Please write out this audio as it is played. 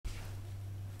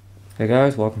Hey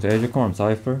guys, welcome to AsiaKore. I'm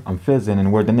Cypher. I'm Fizzin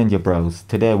and we're the Ninja Bros.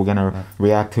 Today we're gonna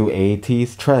react to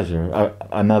ATEEZ Treasure,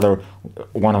 another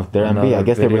one of their MV. I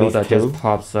guess they video released that two. just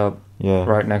pops up Yeah.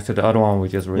 right next to the other one we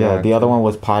just reacted. Yeah, the other one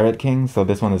was Pirate King, so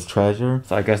this one is Treasure.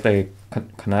 So I guess they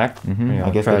connect. I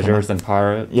guess they treasures connect. and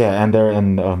pirates. Yeah, and they're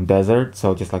in desert,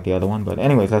 so just like the other one. But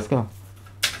anyways, let's go.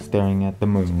 Staring at the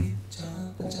moon.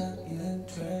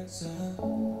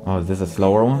 Oh, is this a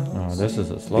slower one? No, this is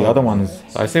a slow. The other one is.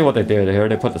 So I see what they did here.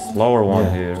 They put the slower one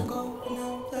Yeah. here.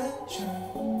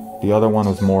 The other one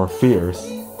was more fierce.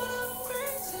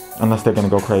 Unless they're gonna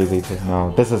go crazy too.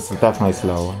 No, this is definitely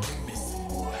slower.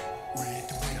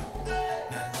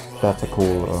 That's a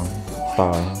cool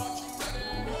style.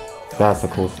 That's a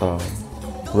cool style.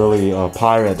 Really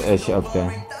pirate-ish up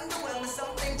there.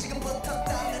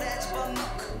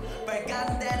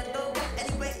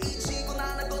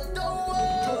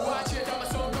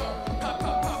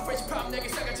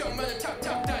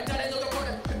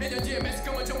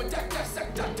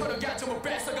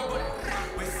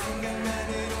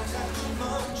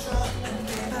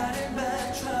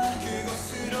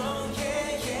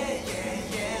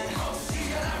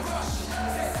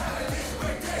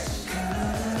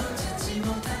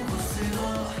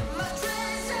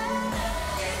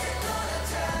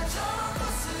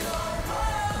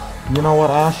 You know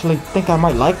what? I actually think I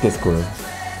might like this group.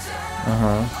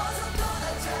 I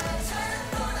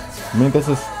mean, this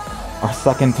is our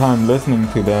second time listening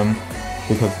to them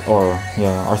because,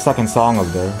 our second song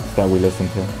of theirs that we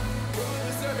listened to.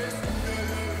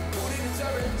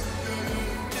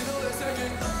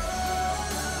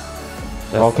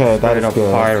 Okay, that is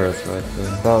good. Pirates right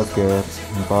there. That was good.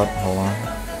 But hold on.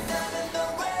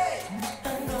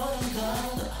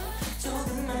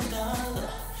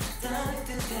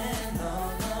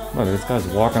 Look, this guy's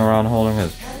walking around holding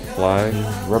his flag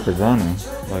Representing.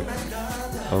 like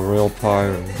a real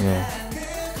pirate. Yeah.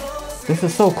 This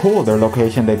is so cool, their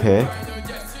location they pick.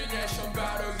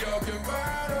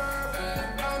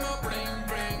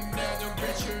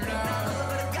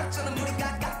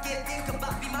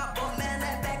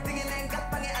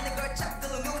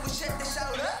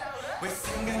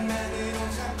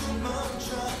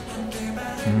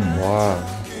 Wow.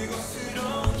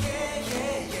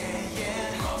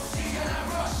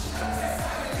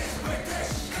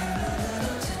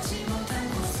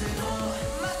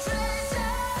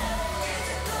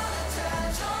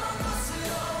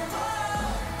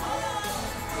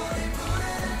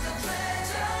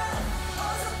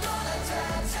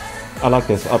 I like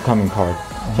this upcoming part.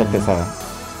 Check this out.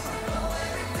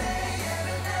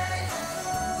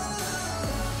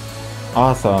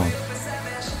 Awesome.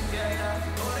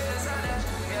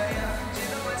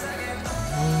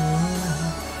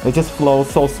 It just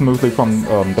flows so smoothly from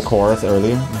the chorus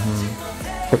earlier.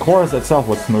 The chorus itself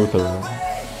was smoother.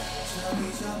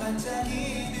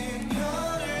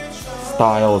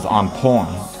 Style is on point.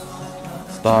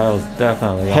 Style is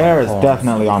definitely Hair on is point.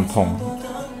 definitely on point.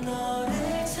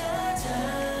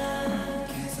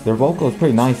 Their vocal is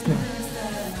pretty nice too.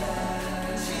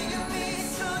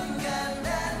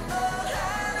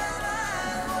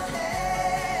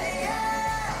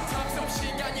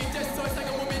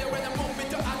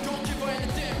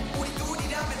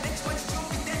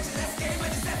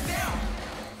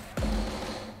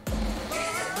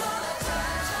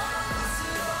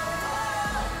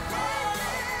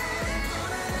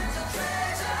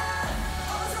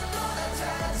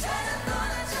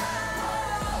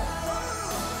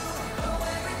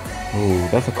 Ooh,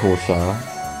 that's a cool shot.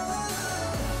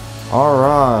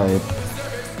 Alright.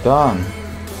 Done.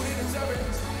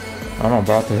 I'm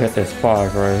about to hit this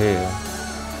 5 right here.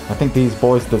 I think these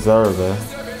boys deserve it.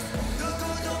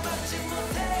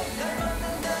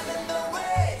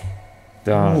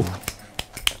 Done. Ooh.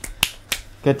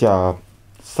 Good job.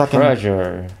 Second.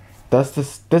 Treasure. This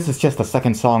is just the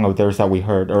second song of theirs that we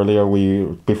heard earlier.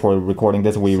 Before recording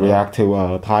this, we react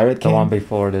to Pirate King. The one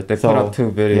before this. They put up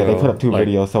 2 videos. Yeah, they put up 2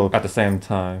 videos. So at the same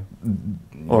time.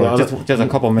 Or just a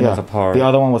couple minutes apart. The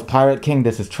other one was Pirate King.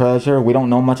 This is Treasure. We don't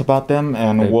know much about them,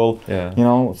 and if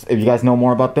you guys know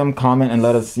more about them, comment and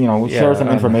let us, share some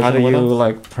information. How do with you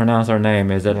us. pronounce our name?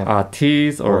 Is it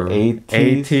ATEEZ or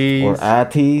ATEEZ or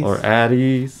ATEEZ or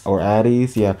ATEEZ or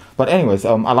ATEEZ? Yeah. But anyways,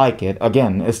 I like it.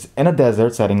 Again, it's in a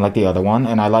desert setting like the other one,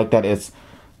 and I like that it's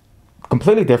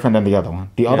completely different than the other one.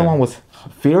 The other one was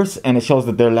fierce, and it shows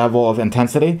that their level of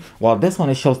intensity, while this one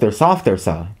it shows their softer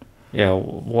side. Yeah,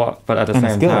 but at the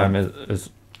same time, at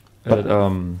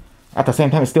the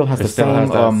same time, it still has the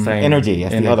same energy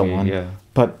as the other one. Yeah.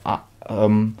 But I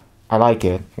like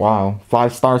it. Wow,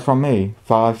 5 stars from me.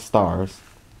 5 stars.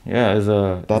 Yeah,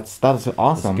 that's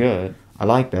awesome. It's good. I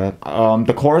like that.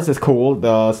 The chorus is cool.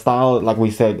 The style, like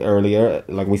we said earlier,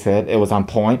 it was on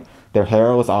point. Their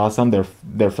hair was awesome.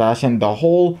 Their fashion, the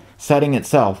whole setting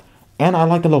itself, and I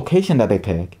like the location that they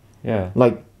pick. Yeah.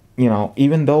 Like, you know,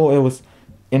 even though it was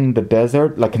in the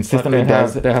desert, like consistently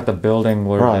desert. They have the building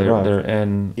where Right. they're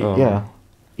in. Yeah.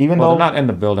 Even well, though they're not in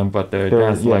the building, but they're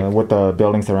dance yeah, like with the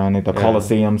building surrounding, the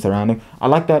Colosseum surrounding. I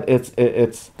like that it's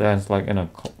dance like in a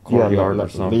courtyard or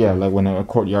something. Yeah, like when a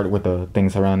courtyard with the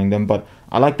things surrounding them. But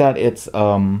I like that it's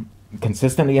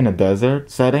consistently in a desert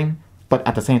setting, but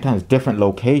at the same time it's different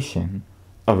location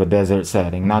of a desert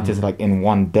setting, not just like in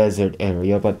one desert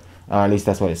area. But at least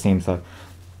that's what it seems like.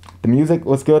 The music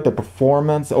was good. The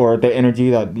performance or the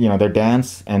energy that their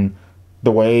dance and the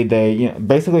way they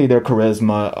basically their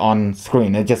charisma on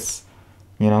screen, it just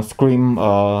scream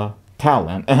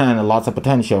talent and lots of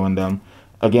potential in them.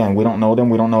 Again, we don't know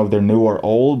them. We don't know if they're new or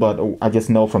old, but I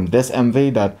just know from this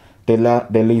MV that they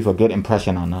leave a good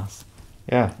impression on us.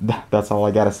 Yeah, that's all I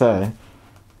gotta say.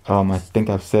 I think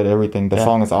I've said everything. The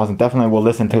song is awesome. Definitely will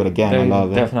listen to it again. I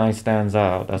love it. Definitely stands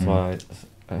out. That's why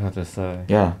I have to say.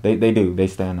 Yeah, they do. They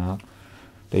stand out.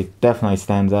 They definitely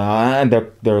stand out, and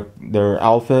their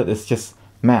outfit is just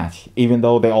match. Even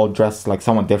though they all dress like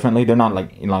somewhat differently, they're not like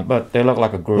But they look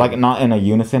like a group. like not in a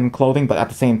unison clothing, but at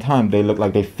the same time they look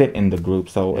like they fit in the group.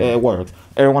 So it works.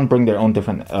 Everyone bring their own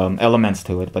different elements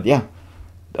to it. But yeah,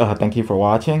 thank you for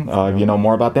watching. If you know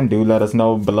more about them, do let us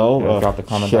know below. Drop the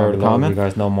comment share down the below comment. If you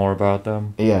guys know more about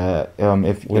them. Yeah.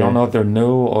 If we don't know if they're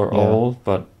new or old,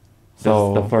 but this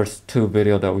So- is the first 2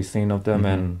 videos that we've seen of them,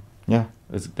 and yeah.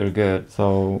 they're good.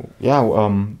 So yeah,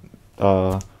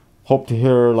 hope to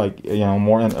hear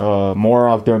more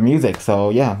of their music.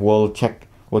 So yeah, we'll check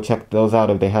those out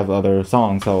if they have other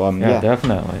songs. So yeah,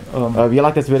 definitely. if you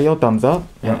like this video, thumbs up,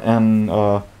 Yeah. and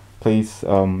please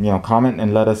comment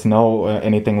and let us know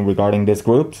anything regarding this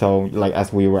group. So like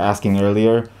as we were asking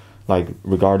earlier, like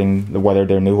regarding whether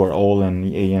they're new or old,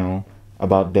 and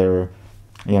about their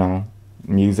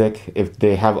music, if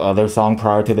they have other song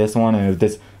prior to this one, and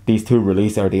if these 2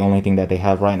 releases are the only thing that they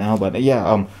have right now. But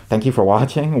yeah, thank you for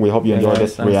watching. We hope you enjoyed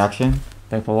this reaction.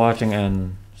 Thanks for watching,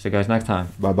 and see you guys next time.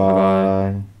 Bye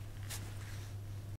bye.